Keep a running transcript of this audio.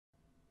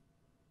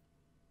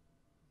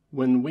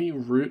When we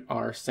root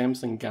our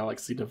Samsung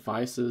Galaxy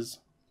devices,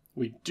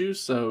 we do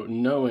so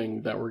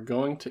knowing that we're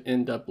going to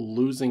end up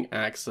losing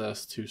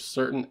access to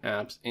certain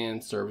apps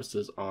and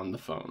services on the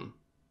phone.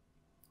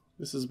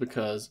 This is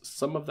because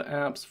some of the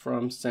apps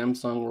from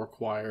Samsung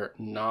require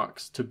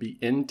KNOX to be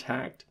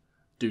intact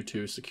due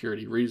to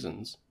security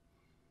reasons.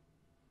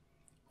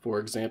 For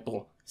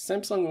example,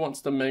 Samsung wants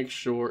to make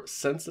sure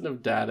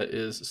sensitive data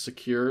is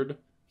secured,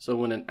 so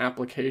when an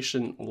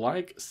application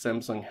like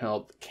Samsung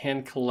Health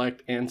can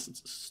collect and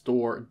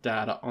store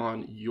data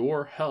on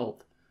your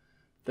health,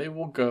 they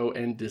will go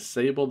and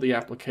disable the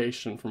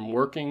application from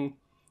working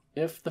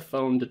if the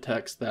phone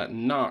detects that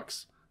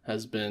KNOX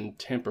has been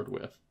tampered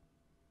with.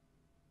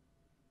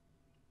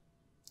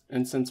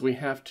 And since we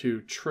have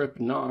to trip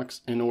KNOX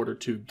in order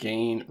to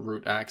gain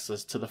root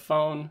access to the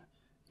phone,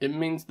 it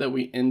means that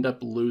we end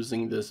up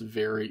losing this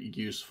very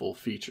useful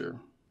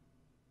feature.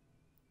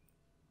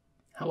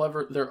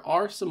 However, there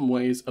are some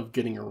ways of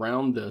getting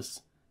around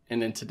this,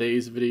 and in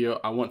today's video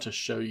I want to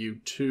show you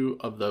two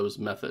of those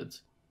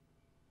methods.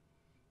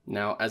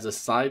 Now, as a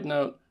side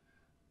note,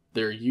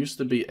 there used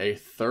to be a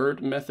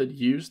third method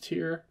used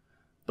here,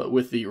 but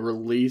with the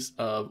release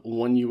of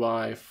One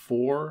UI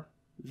 4,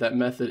 the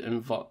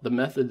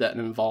method that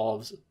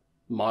involves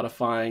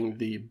modifying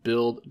the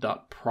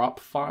build.prop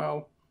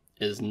file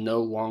is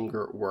no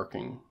longer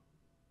working.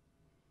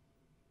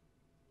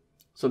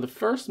 So the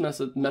first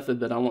method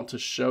that I want to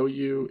show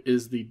you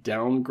is the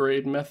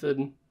downgrade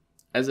method,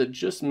 as it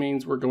just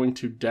means we're going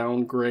to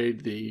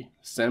downgrade the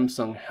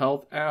Samsung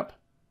Health app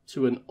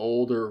to an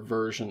older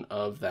version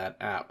of that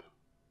app.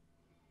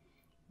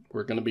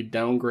 We're going to be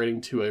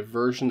downgrading to a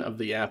version of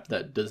the app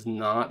that does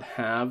not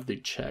have the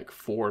check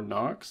for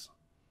KNOX.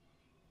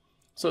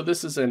 So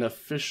this is an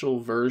official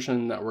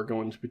version that we're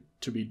going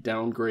to be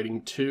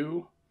downgrading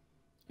to,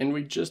 and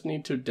we just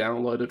need to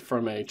download it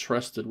from a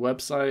trusted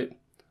website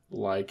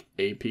like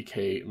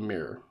APK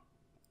Mirror.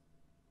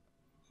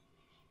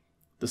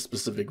 The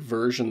specific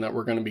version that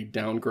we're going to be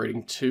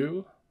downgrading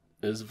to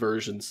is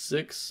version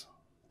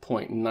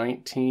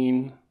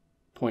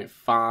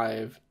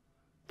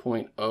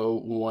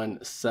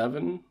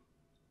 6.19.5.017.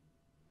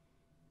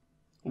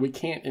 We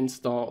can't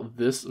install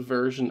this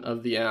version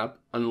of the app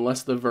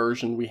unless the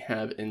version we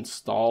have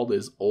installed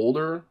is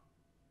older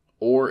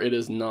or it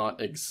is not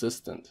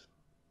existent.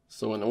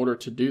 So in order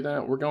to do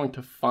that, we're going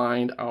to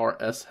find our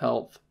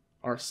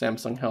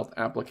Samsung Health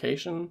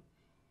application,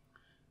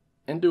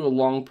 and do a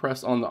long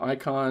press on the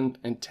icon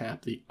and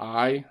tap the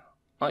I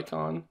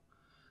icon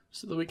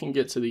so that we can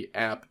get to the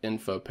app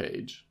info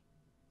page.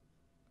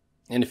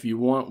 And if you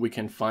want, we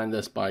can find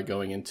this by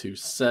going into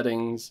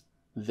settings,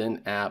 then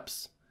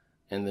apps,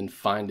 and then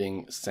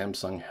finding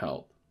Samsung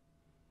Health.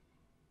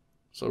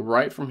 So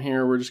right from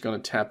here, we're just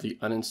going to tap the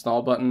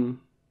uninstall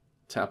button,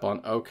 tap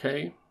on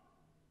OK.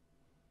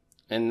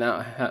 And now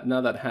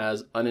that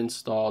has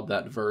uninstalled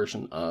that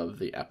version of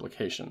the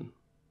application.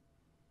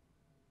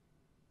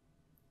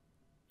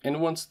 And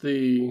once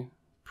the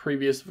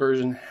previous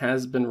version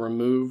has been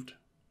removed,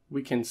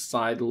 we can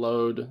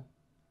sideload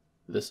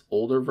this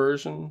older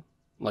version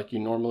like you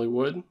normally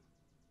would.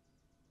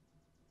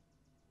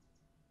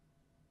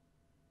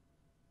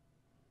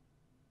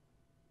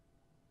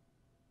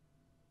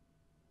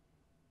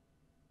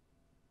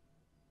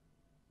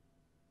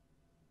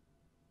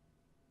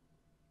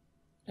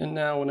 And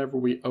now whenever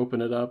we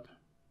open it up,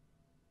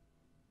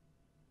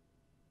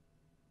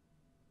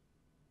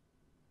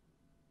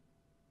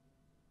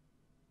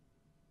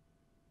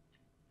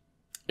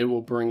 it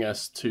will bring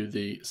us to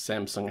the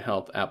Samsung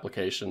Health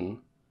application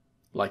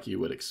like you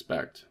would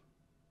expect.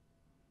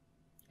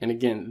 And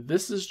again,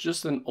 this is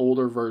just an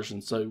older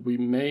version, so we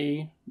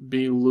may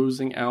be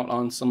losing out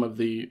on some of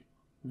the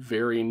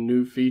very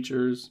new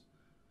features,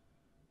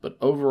 but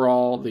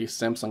overall the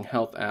Samsung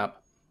Health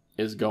app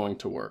is going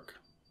to work.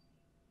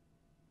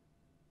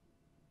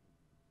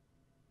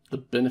 The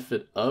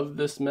benefit of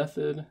this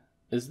method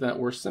is that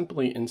we're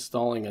simply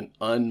installing an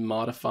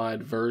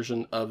unmodified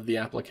version of the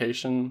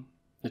application.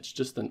 It's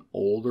just an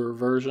older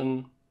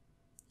version.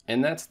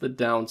 And that's the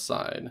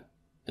downside,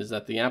 is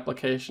that the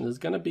application is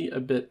going to be a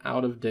bit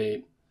out of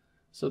date,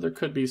 so there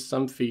could be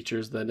some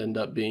features that end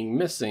up being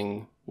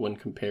missing when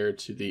compared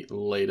to the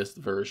latest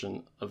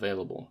version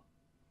available.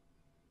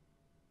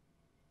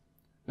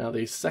 Now,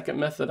 the second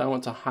method I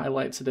want to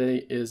highlight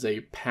today is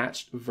a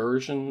patched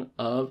version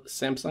of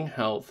Samsung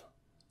Health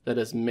that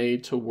is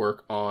made to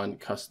work on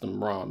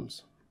custom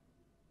ROMs.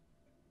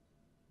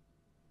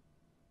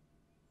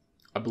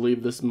 I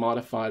believe this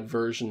modified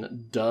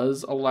version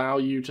does allow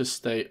you to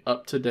stay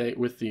up to date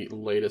with the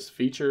latest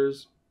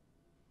features,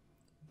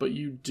 but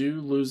you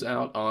do lose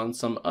out on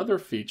some other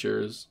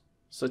features,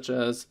 such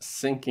as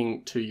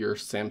syncing to your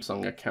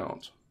Samsung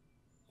account.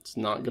 It's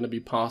not going to be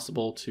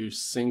possible to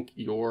sync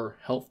your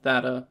health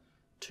data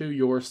to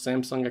your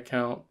Samsung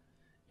account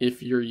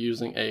if you're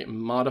using a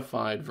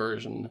modified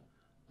version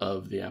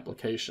of the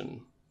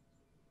application.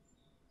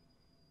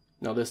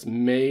 Now, this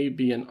may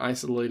be an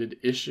isolated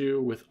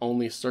issue with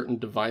only certain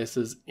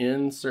devices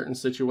in certain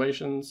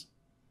situations,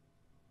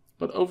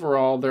 But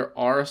overall, there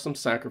are some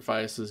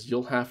sacrifices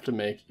you'll have to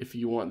make if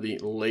you want the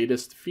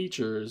latest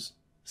features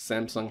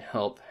Samsung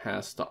Health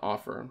has to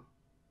offer.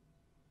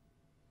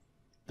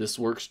 This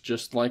works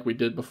just like we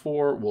did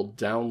before. We'll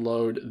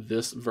download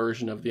this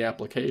version of the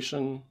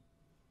application,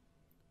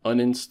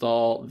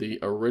 uninstall the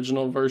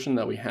original version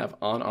that we have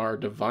on our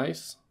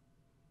device,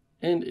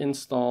 and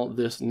install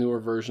this newer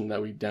version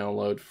that we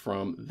download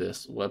from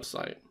this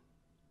website.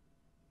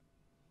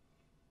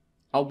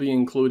 I'll be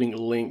including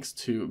links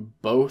to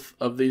both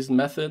of these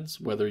methods,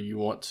 whether you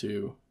want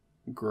to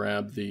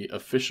grab the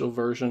official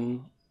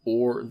version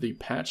or the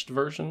patched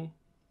version.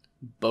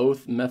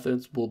 Both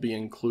methods will be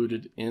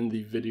included in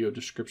the video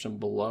description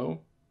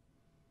below,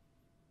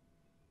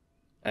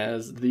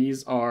 as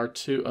these are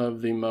two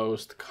of the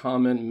most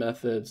common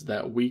methods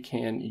that we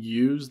can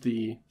use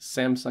the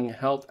Samsung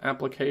Health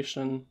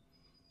application,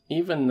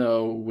 even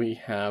though we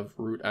have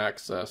root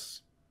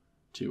access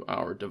to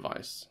our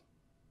device.